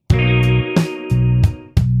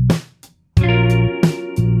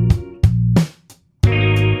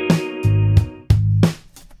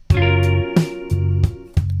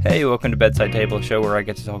welcome to Bedside Table, a show where I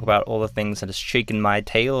get to talk about all the things that has shaken my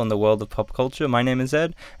tail in the world of pop culture. My name is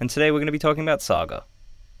Ed, and today we're going to be talking about Saga.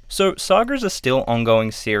 So, Saga is a still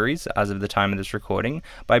ongoing series, as of the time of this recording,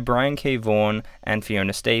 by Brian K. Vaughan and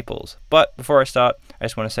Fiona Staples. But before I start, I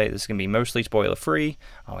just want to say this is going to be mostly spoiler-free.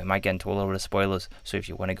 We might get into a little bit of spoilers, so if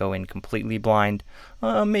you want to go in completely blind,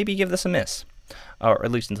 maybe give this a miss. Or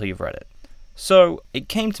at least until you've read it. So, it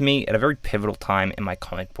came to me at a very pivotal time in my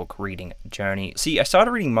comic book reading journey. See, I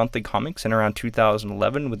started reading monthly comics in around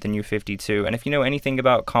 2011 with the New 52, and if you know anything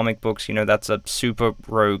about comic books, you know that's a super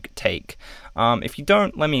rogue take. If you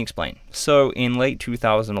don't, let me explain. So, in late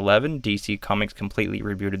 2011, DC Comics completely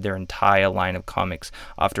rebooted their entire line of comics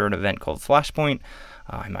after an event called Flashpoint.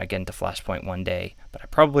 I might get into Flashpoint one day, but I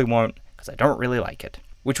probably won't, because I don't really like it.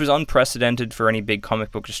 Which was unprecedented for any big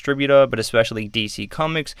comic book distributor, but especially DC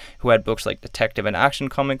Comics, who had books like Detective and Action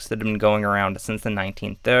Comics that had been going around since the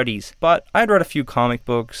 1930s. But I'd read a few comic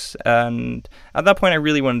books, and at that point I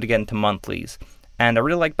really wanted to get into monthlies. And I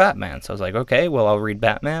really like Batman, so I was like, okay, well I'll read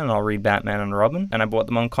Batman, and I'll read Batman and Robin, and I bought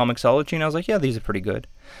them on Comixology, and I was like, yeah, these are pretty good.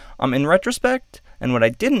 In retrospect, and what I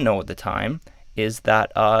didn't know at the time, is that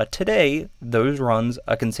today, those runs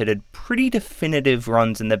are considered pretty definitive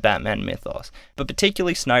runs in the Batman mythos. But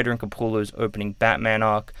particularly Snyder and Capullo's opening Batman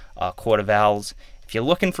arc, Court of Owls. If you're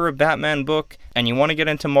looking for a Batman book, and you want to get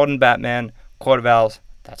into modern Batman, Court of Owls,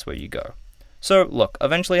 that's where you go. So, look,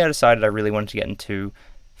 eventually I decided I really wanted to get into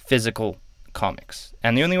physical comics.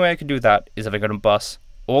 And the only way I could do that is if I got a bus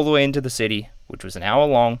all the way into the city, which was an hour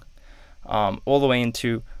long, all the way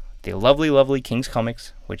into the lovely, lovely King's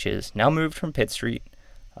Comics, which is now moved from Pitt Street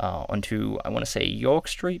onto, I want to say, York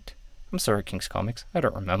Street. I'm sorry, King's Comics. I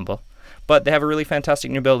don't remember. But they have a really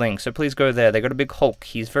fantastic new building, so please go there. They got a big Hulk.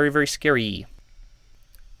 He's very, very scary.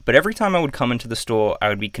 But every time I would come into the store, I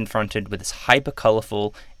would be confronted with this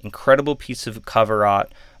hyper-colorful, incredible piece of cover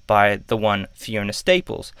art by the one Fiona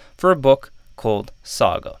Staples for a book called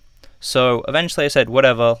Saga. So eventually I said,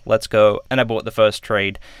 whatever, let's go, and I bought the first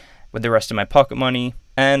trade with the rest of my pocket money.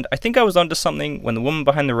 And I think I was onto something when the woman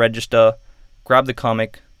behind the register grabbed the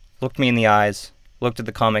comic, looked me in the eyes, looked at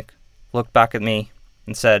the comic, looked back at me,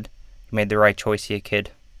 and said, "You made the right choice here,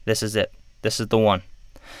 kid. This is it. This is the one."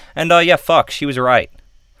 And yeah, fuck, she was right.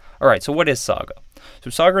 Alright, so what is Saga? So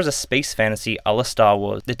Saga is a space fantasy a la Star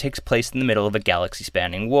Wars that takes place in the middle of a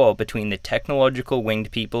galaxy-spanning war between the technological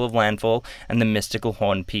winged people of Landfall and the mystical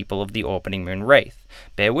horned people of the orbiting moon Wraith.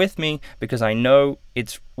 Bear with me, because I know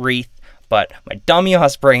it's Wraith, but my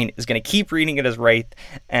dummy-ass brain is going to keep reading it as Wraith,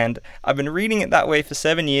 and I've been reading it that way for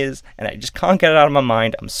 7 years, and I just can't get it out of my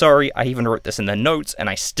mind. I'm sorry, I even wrote this in the notes, and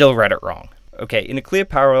I still read it wrong. Okay, in a clear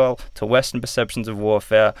parallel to Western perceptions of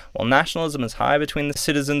warfare, while nationalism is high between the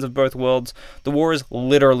citizens of both worlds, the war is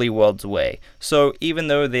literally worlds away. So even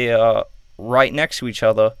though they are right next to each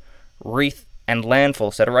other, Wraith and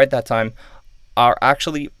Landfall, said it right that time, are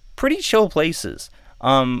actually pretty chill places,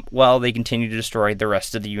 while they continue to destroy the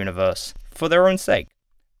rest of the universe for their own sake.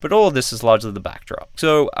 But all of this is largely the backdrop.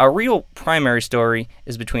 So our real primary story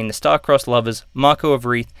is between the star-crossed lovers Marco of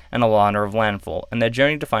Wraith and Alana of Landfall, and their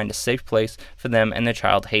journey to find a safe place for them and their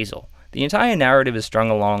child Hazel. The entire narrative is strung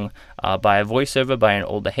along by a voiceover by an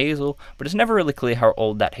older Hazel, but it's never really clear how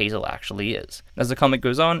old that Hazel actually is. As the comic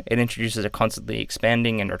goes on, it introduces a constantly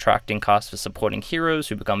expanding and retracting cast for supporting heroes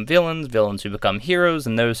who become villains, villains who become heroes,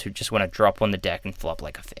 and those who just want to drop on the deck and flop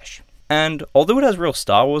like a fish. And although it has real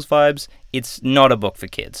Star Wars vibes, it's not a book for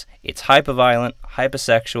kids. It's hyper-violent,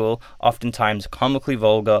 hypersexual, oftentimes comically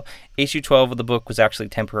vulgar. Issue 12 of the book was actually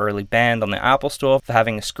temporarily banned on the Apple Store for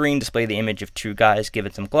having a screen display the image of two guys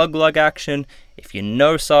giving some glug-glug action. If you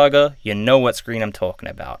know Saga, you know what screen I'm talking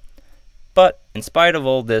about. But, in spite of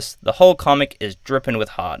all this, the whole comic is dripping with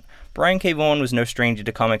heart. Brian K. Vaughan was no stranger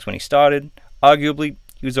to comics when he started. Arguably,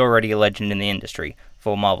 he was already a legend in the industry,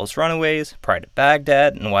 for Marvel's Runaways, Pride at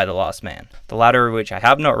Baghdad, and Why the Last Man, the latter of which I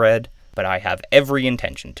have not read, but I have every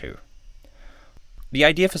intention to. The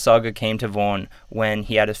idea for Saga came to Vaughan when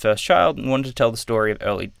he had his first child and wanted to tell the story of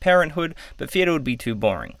early parenthood, but feared it would be too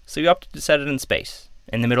boring, so he opted to set it in space,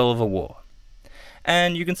 in the middle of a war.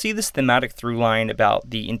 And you can see this thematic through line about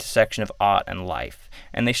the intersection of art and life,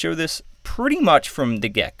 and they show this pretty much from the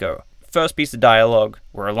get-go. First piece of dialogue,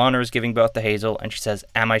 where Alana is giving birth to Hazel, and she says,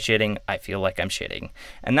 "Am I shitting? I feel like I'm shitting."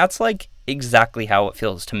 And that's like exactly how it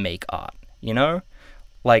feels to make art, you know?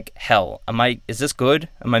 Like, hell, is this good?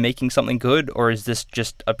 Am I making something good, or is this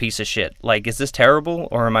just a piece of shit? Like, is this terrible,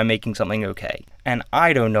 or am I making something okay? And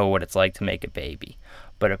I don't know what it's like to make a baby,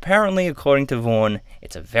 but apparently, according to Vaughan,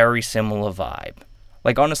 it's a very similar vibe.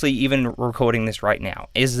 Like, honestly, even recording this right now,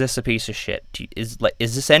 is this a piece of shit? Is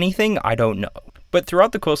this anything? I don't know. But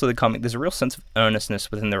throughout the course of the comic, there's a real sense of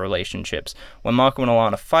earnestness within the relationships. When Marco and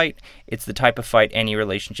Alana fight, it's the type of fight any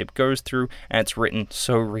relationship goes through, and it's written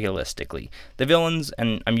so realistically. The villains,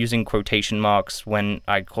 and I'm using quotation marks when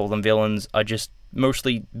I call them villains, are just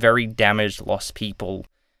mostly very damaged, lost people.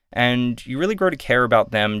 And you really grow to care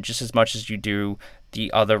about them just as much as you do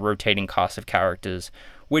the other rotating cast of characters,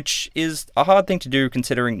 which is a hard thing to do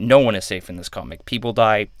considering no one is safe in this comic. People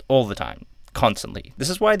die all the time. Constantly. This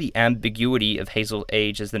is why the ambiguity of Hazel's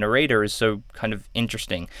age as the narrator is so kind of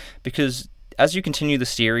interesting, because as you continue the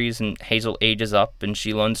series and Hazel ages up and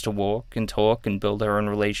she learns to walk and talk and build her own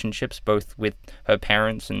relationships, both with her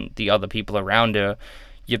parents and the other people around her,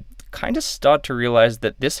 you kind of start to realize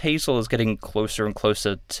that this Hazel is getting closer and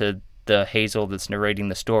closer to the Hazel that's narrating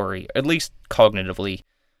the story, at least cognitively.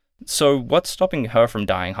 So what's stopping her from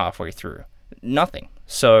dying halfway through? Nothing.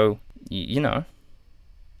 So,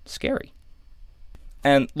 scary.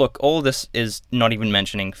 And look, all of this is not even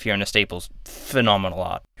mentioning Fiona Staples' phenomenal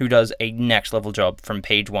art, who does a next level job from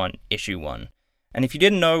page 1, issue 1. And if you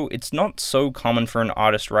didn't know, it's not so common for an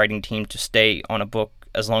artist writing team to stay on a book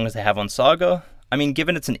as long as they have on Saga. I mean,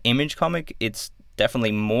 given it's an Image comic, it's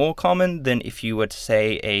definitely more common than if you were to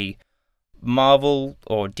say a Marvel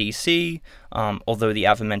or DC, although the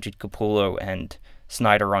aforementioned Capullo and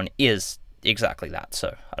Snyder run is exactly that,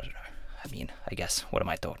 so I don't know. I mean, I guess, what am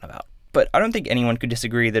I talking about? But I don't think anyone could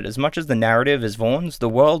disagree that as much as the narrative is Vaughn's, the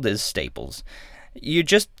world is Staples. You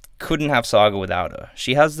just couldn't have Saga without her.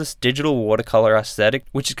 She has this digital watercolor aesthetic,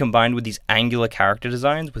 which is combined with these angular character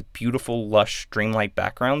designs with beautiful, lush, dreamlike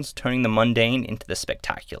backgrounds, turning the mundane into the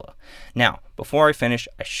spectacular. Now, before I finish,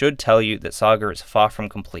 I should tell you that Saga is far from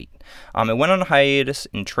complete. It went on hiatus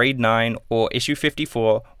in Trade 9 or issue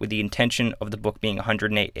 54 with the intention of the book being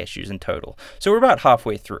 108 issues in total. So we're about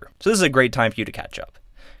halfway through. So this is a great time for you to catch up.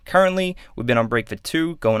 Currently, we've been on break for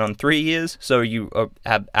 2, going on 3 years, so you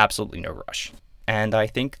have absolutely no rush. And I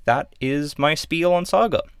think that is my spiel on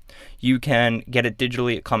Saga. You can get it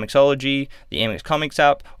digitally at Comixology, the Amex Comics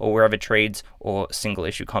app, or wherever trades or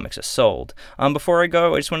single-issue comics are sold. Before I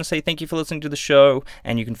go, I just want to say thank you for listening to the show,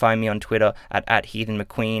 and you can find me on Twitter at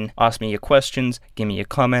 @HeathenMcQueen. Ask me your questions, give me your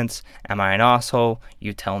comments. Am I an asshole?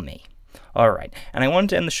 You tell me. Alright, and I wanted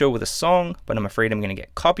to end the show with a song, but I'm afraid I'm going to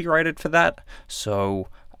get copyrighted for that, so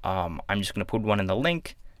I'm just going to put one in the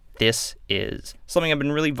link. This is something I've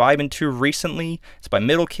been really vibing to recently. It's by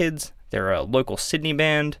Middle Kids. They're a local Sydney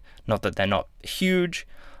band. Not that they're not huge.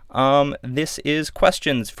 This is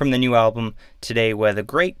Questions from the new album Today We're the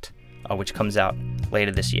Great, which comes out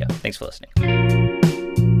later this year. Thanks for listening.